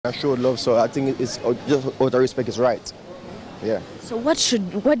I showed love, so I think it's just out of respect is right. Yeah. So what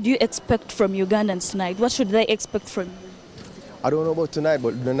do you expect from Ugandans tonight? What should they expect from you? I don't know about tonight,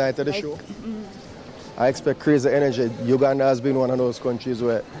 but the night of the show, I expect crazy energy. Uganda has been one of those countries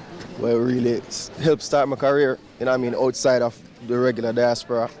where really helped start my career, you know what I mean, outside of the regular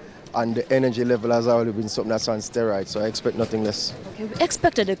diaspora. And the energy level has already been something that's on steroids, so I expect nothing less. Okay, we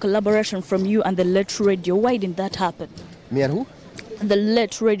expected a collaboration from you and the Let Radio. Why didn't that happen? Me and who? The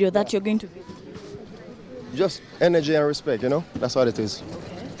Let Radio that you're going to be. Just energy and respect, you know? That's what it is.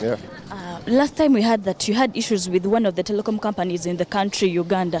 Okay. Yeah. Last time we heard that you had issues with one of the telecom companies in the country,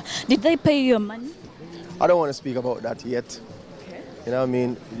 Uganda. Did they pay you your money? I don't want to speak about that yet. Okay. You know what I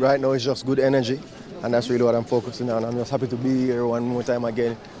mean? Right now it's just good energy, and that's really what I'm focusing on. I'm just happy to be here one more time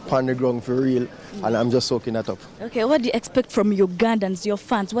again, on the ground for real, and I'm just soaking that up. Okay, what do you expect from Ugandans, your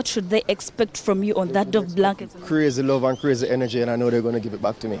fans? What should they expect from you on that dove blanket? Crazy love and crazy energy, and I know they're going to give it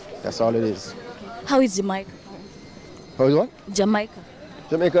back to me. That's all it is. How is Jamaica? How is what? Jamaica.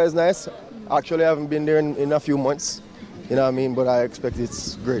 Jamaica is nice. Actually, I haven't been there in a few months, you know what I mean, but I expect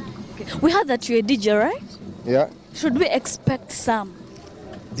it's great. Okay. We heard that you're a DJ, right? Yeah. Should we expect some?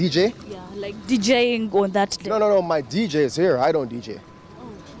 DJ? Yeah, like DJing on that day. No, my DJ is here. I don't DJ.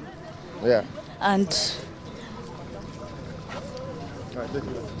 Oh. Yeah. And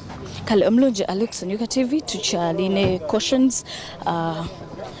kale omulungi Alex Sanyuka TV tukyali ne Konshens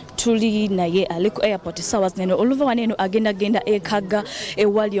tuli naye ali ku airport sawas neno oluva waneno agenda ekaga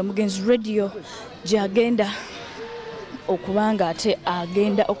ewali omugenzi radio gyagenda okubanga ate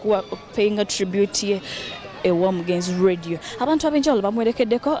agenda okupayinga tribute ye ewa mugenzi radio. Abantu abenjawulo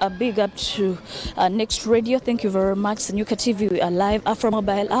bamwerekeddeko. A big up to Next Radio. Thank you very much. Sanyuka TV, we are live Afro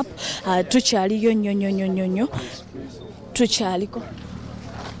mobile app. Tukyaliyo nnyo tukyaliko.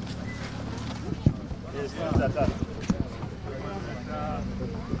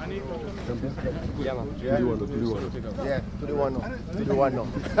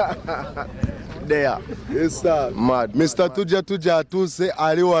 There. It's Mad. Mr. Tuja Tuse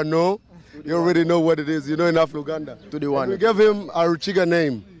Aliwano. You already know what it is. You know enough Uganda. To the one. We gave him a Ruchiga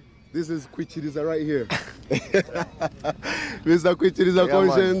name. This is Kwichiriza right here. Mr. Kwichiriza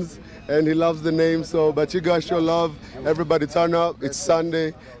Konshens, and he loves the name. So, but you guys show love. Everybody turn up. It's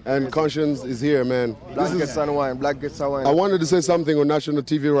Sunday, and Konshens is here, man. Black gets and wine. Black gets and wine. I wanted to say something on national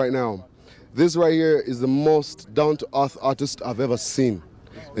TV right now. This right here is the most down-to-earth artist I've ever seen.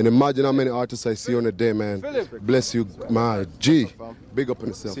 And imagine how many artists I see on a day, man. Bless you, my G. Big up on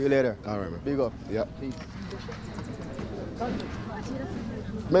yourself. See you later. All right, man. Big up. Yeah.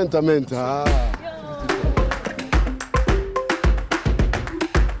 Menta.